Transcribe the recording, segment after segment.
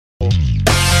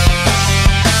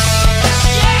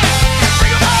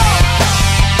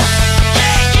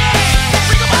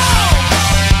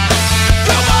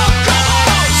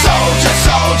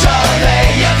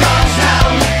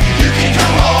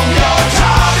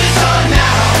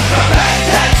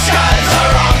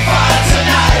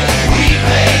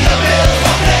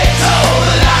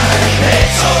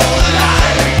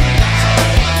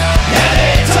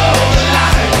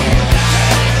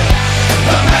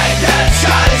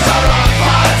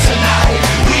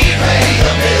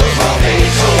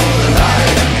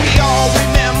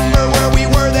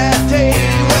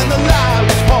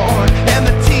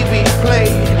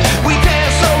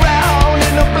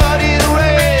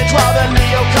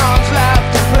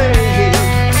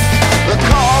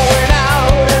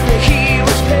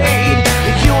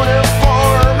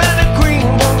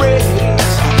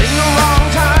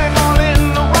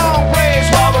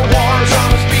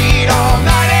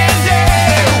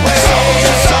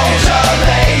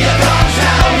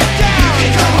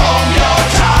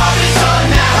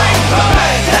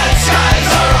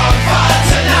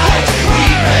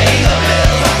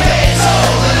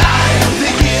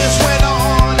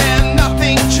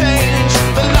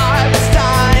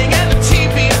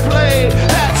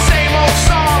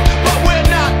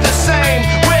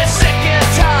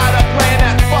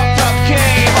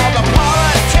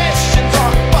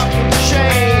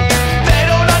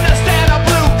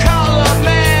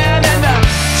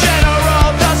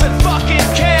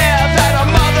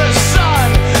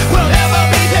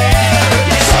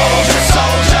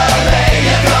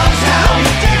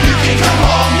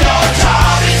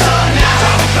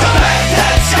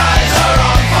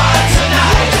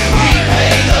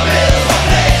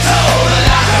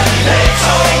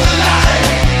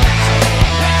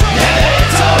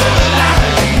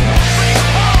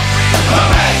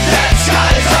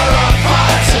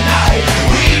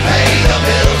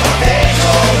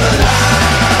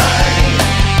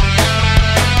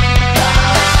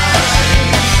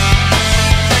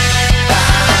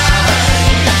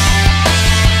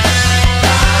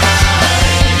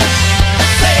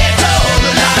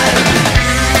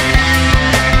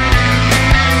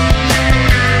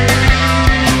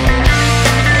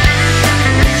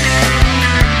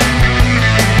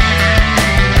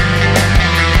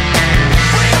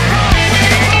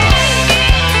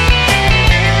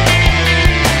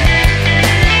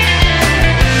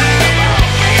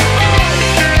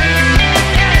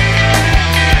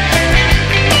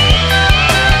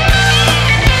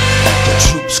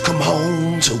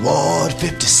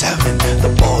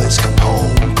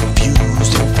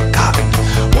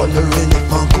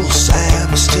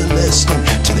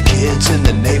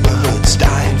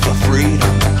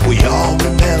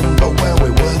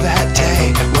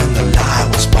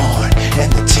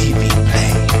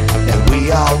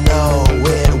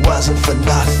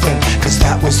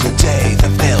the day the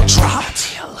veil dropped.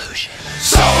 The illusion.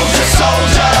 Soldier,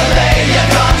 soldier, lay your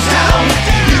guns down.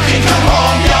 You can come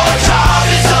home, your job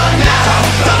is done now.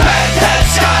 The Baghdad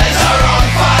skies are on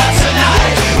fire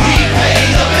tonight. We pay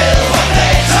the bill, but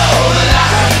they told a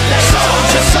lie.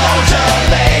 Soldier, soldier,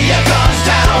 lay your guns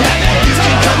down. You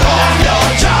can come home, your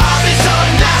job is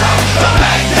done now. The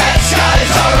Baghdad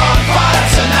skies are on fire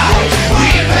tonight. We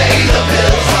pay the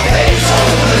bill, but they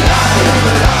told a lie.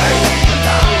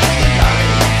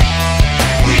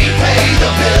 We pay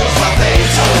the bill, but they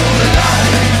told a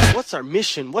lie. What's our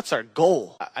mission? What's our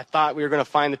goal? I thought we were going to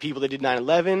find the people that did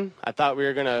 9/11. I thought we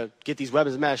were going to get these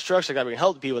weapons of mass destruction. I thought we were going to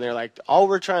help the people. And they're like, all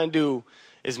we're trying to do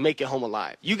is make it home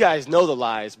alive. You guys know the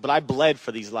lies, but I bled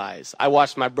for these lies. I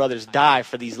watched my brothers die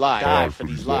for these lies. Die for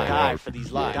these lies. Die for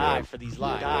these lies. Die for these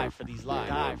lies. Die for these lies.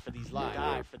 Die for these lies.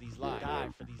 Die for these lies. Die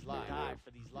for these lies. Die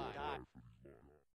for these lies.